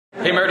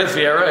Hey Meredith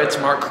Vieira, it's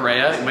Mark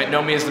Correia. You might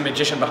know me as the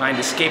magician behind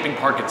Escaping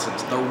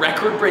Parkinson's, the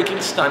record-breaking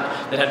stunt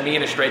that had me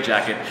in a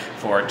straitjacket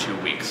for 2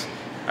 weeks.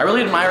 I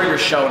really admire your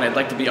show and I'd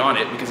like to be on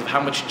it because of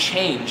how much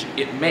change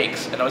it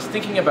makes. And I was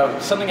thinking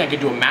about something I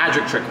could do a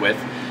magic trick with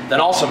that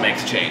also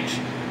makes change.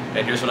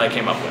 And here's what I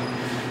came up with.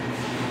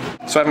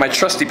 So I have my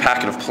trusty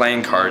packet of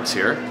playing cards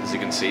here, as you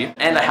can see.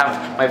 And I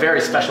have my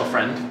very special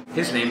friend.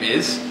 His name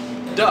is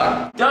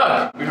Doug.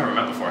 Doug! We've never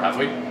met before, have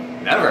we?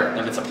 Never.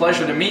 And it's a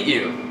pleasure to meet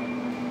you.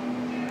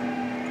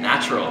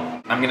 Natural.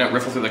 I'm gonna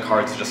riffle through the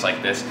cards just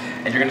like this,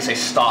 and you're gonna say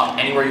stop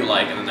anywhere you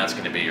like, and then that's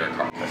gonna be your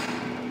card.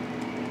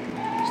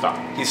 Stop.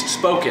 He's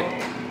spoken.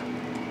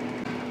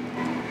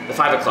 The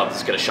 5 of clubs,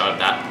 let's get a shot of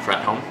that for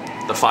at home.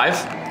 The 5.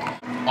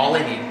 All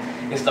I need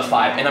is the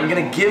 5, and I'm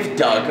gonna give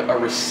Doug a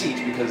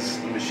receipt because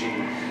the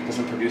machine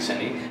doesn't produce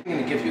any. What I'm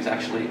gonna give you is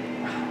actually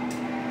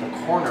the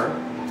corner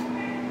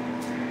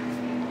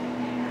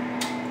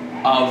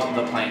of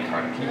the playing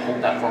card. Can you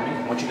hold that for me?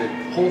 I want you to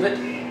hold it,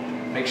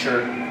 make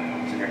sure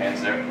it's in your hands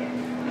there,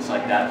 just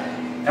like that.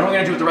 And what we're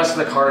gonna do with the rest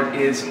of the card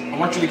is, I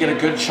want you to get a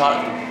good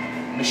shot of the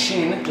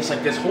machine, just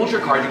like this. Hold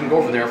your card, you can go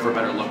over there for a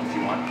better look if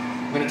you want.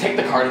 I'm gonna take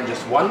the card and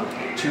just 1,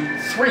 2,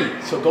 3.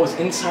 So it goes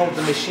inside of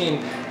the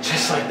machine,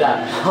 just like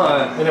that.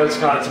 I know it's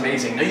not, it's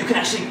amazing. Now you can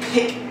actually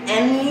pick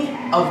any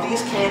of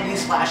these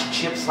candies slash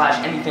chips slash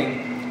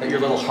anything that your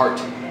little heart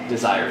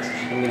desires.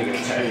 I'm gonna get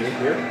a tag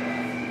here.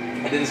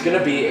 And it is going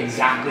to be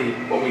exactly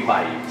what we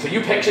buy you. So you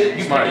picked it,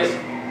 you picked it.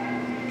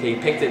 Okay, you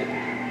picked it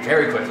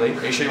very quickly.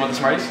 Are you sure you want the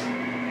Smarties?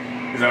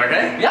 Is that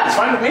okay? Yeah, it's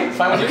fine with me. It's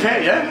fine with you.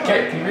 Okay, yeah.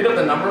 Okay, can you read out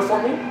the number for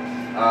me?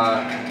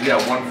 Yeah,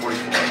 144.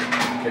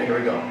 Okay, here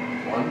we go. 1,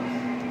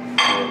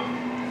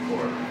 4,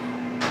 4.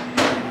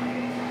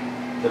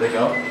 Did they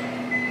go?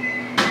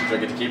 Do I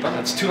get to keep them?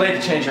 It's too late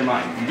to change your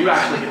mind. You do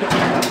actually get to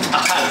keep them.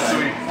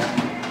 Sweet.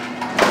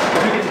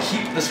 You get to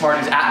keep the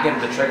Smarties at the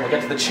end of the trick. We'll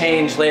get to the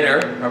change later.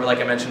 Remember, like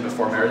I mentioned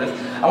before, Meredith.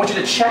 I want you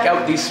to check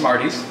out these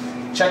Smarties.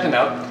 Check them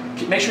out.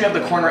 Make sure you have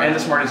the corner and the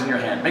Smarties in your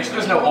hand. Make sure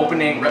there's no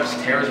opening, rips,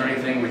 tears, or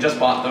anything. We just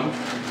bought them.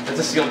 It's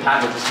a sealed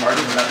pack with the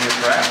Smarties, and nothing is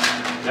correct.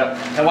 Yep.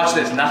 Now watch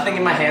this. Nothing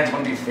in my hands. I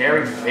want to be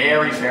very,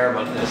 very fair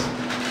about this.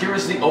 Here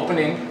is the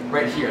opening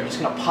right here. I'm just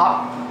going to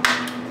pop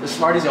the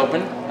Smarties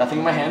open. Nothing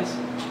in my hands.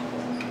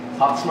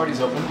 Pop the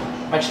Smarties open.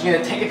 I'm actually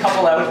going to take a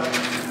couple out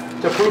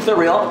to prove they're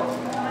real.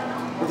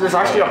 But there's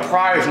actually a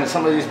prize in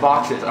some of these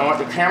boxes. I want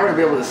the camera to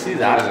be able to see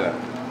that. What is it?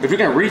 If you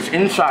can reach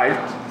inside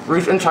for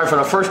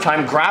the first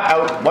time, grab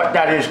out what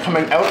that is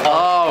coming out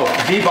of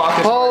the box.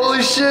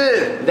 Holy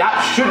shit!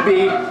 That should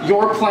be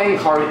your playing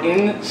card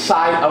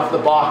inside of the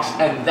box,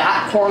 and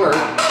that corner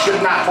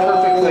should match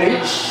perfectly.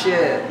 Holy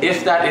shit!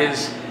 If that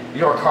is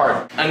your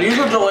card. And these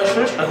are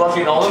delicious. I'd love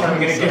to eat all of them. I'm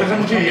going to give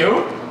them to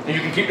you. And you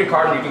can keep the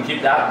card and you can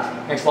keep that.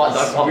 Thanks a lot,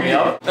 Doug, for helping me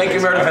out. Thank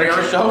you, Meredith, for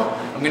your show.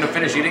 I'm going to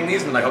finish eating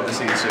these, and I hope to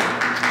see you soon.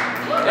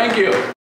 Thank you.